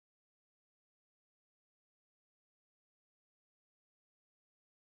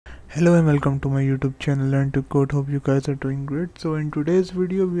Hello and welcome to my YouTube channel Learn to Code. Hope you guys are doing great. So in today's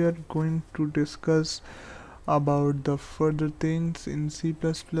video we are going to discuss about the further things in C++,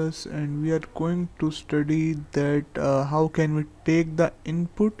 and we are going to study that how can we take the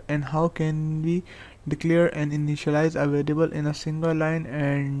input and how can we declare and initialize a variable in a single line,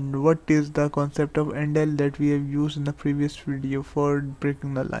 and what is the concept of endl that we have used in the previous video for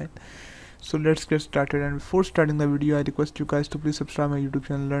breaking the line. So let's get started, and before starting the video I request you guys to please subscribe my YouTube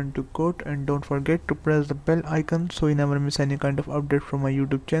channel Learn to Code, and don't forget to press the bell icon so you never miss any kind of update from my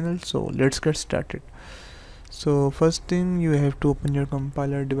YouTube channel. So let's get started. So first thing, you have to open your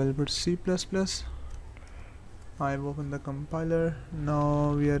compiler developer C++. I've opened the compiler.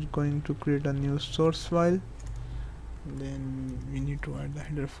 Now we are going to create a new source file. Then we need to add the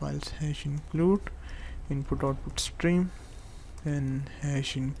header files #include input output stream, then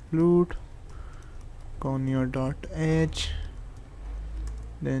 #include conio.h,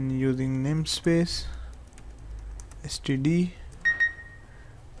 then using namespace std.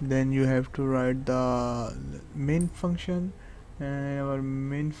 Then you have to write the main function, and our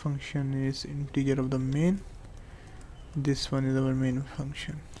main function is integer of the main. This one is our main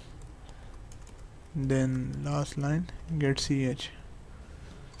function. Then last line get ch.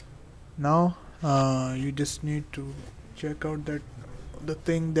 Now you just need to check out that the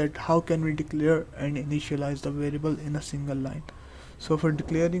thing that how can we declare and initialize the variable in a single line. So for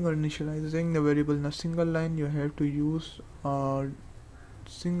declaring or initializing the variable in a single line, you have to use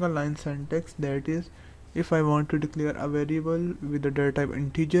single line syntax. That is, if I want to declare a variable with the data type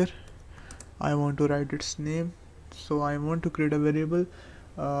integer, I want to write its name. So I want to create a variable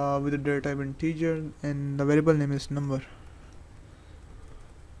with the data type integer, and the variable name is number.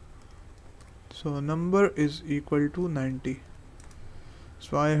 So number is equal to 90.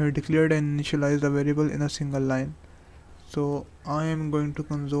 So I have declared and initialized the variable in a single line. So I am going to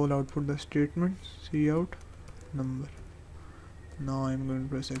console output the statement cout number. Now I am going to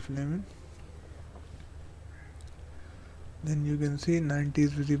press F11. Then you can see 90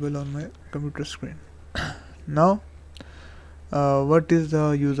 is visible on my computer screen. Now what is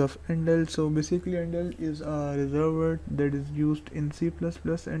the use of endl? So basically endl is a reserved word that is used in C++,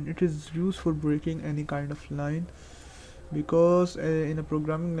 and it is used for breaking any kind of line, because in a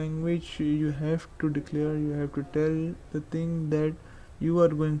programming language you have to declare, you have to tell the thing that you are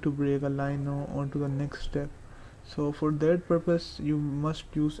going to break a line on to the next step. So for that purpose you must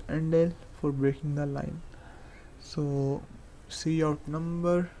use endl for breaking the line. So cout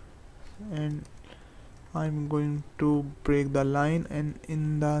number, and I'm going to break the line, and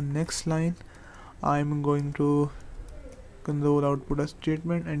in the next line I'm going to console output a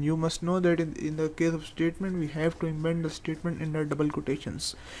statement. And you must know that in the case of statement we have to embed the statement in the double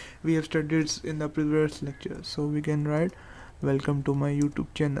quotations. We have studied in the previous lecture. So we can write welcome to my YouTube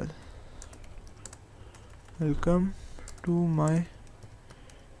channel, welcome to my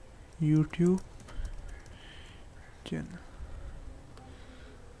YouTube channel.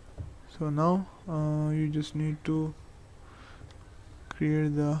 So now you just need to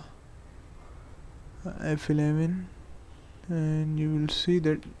create the F11, and you will see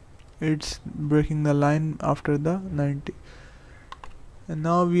that it's breaking the line after the 90. And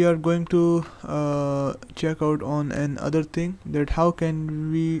now we are going to check out on another thing, that how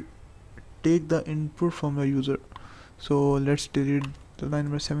can we take the input from the user. So let's delete the line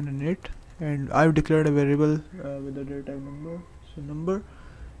number 7 and 8, and I've declared a variable with the data type number, so number,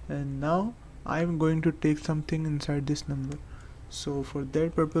 and now I'm going to take something inside this number. So for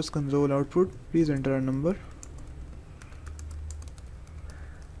that purpose, console output, please enter a number.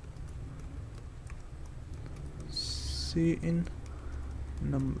 In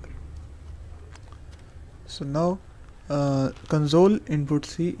number. So now console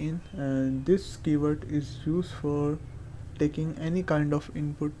input in, and this keyword is used for taking any kind of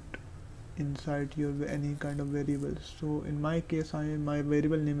input inside your any kind of variable. So in my case, my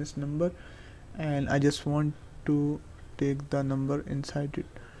variable name is number, and I just want to take the number inside it.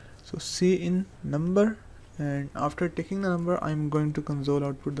 So in number, and after taking the number I'm going to console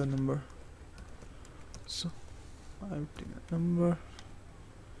output the number. So I've taken a number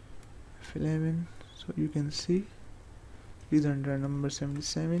F11, so you can see please enter number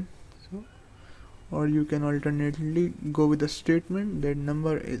 77. So, or you can alternately go with the statement that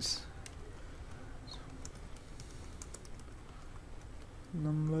number is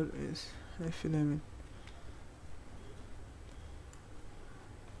F11,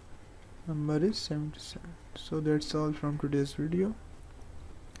 number is 77. So that's all from today's video.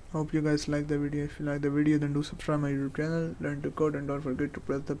 Hope you guys like the video. If you like the video, then do subscribe my YouTube channel Learn to Code, and don't forget to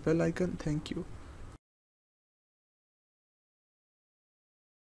press the bell icon. Thank you.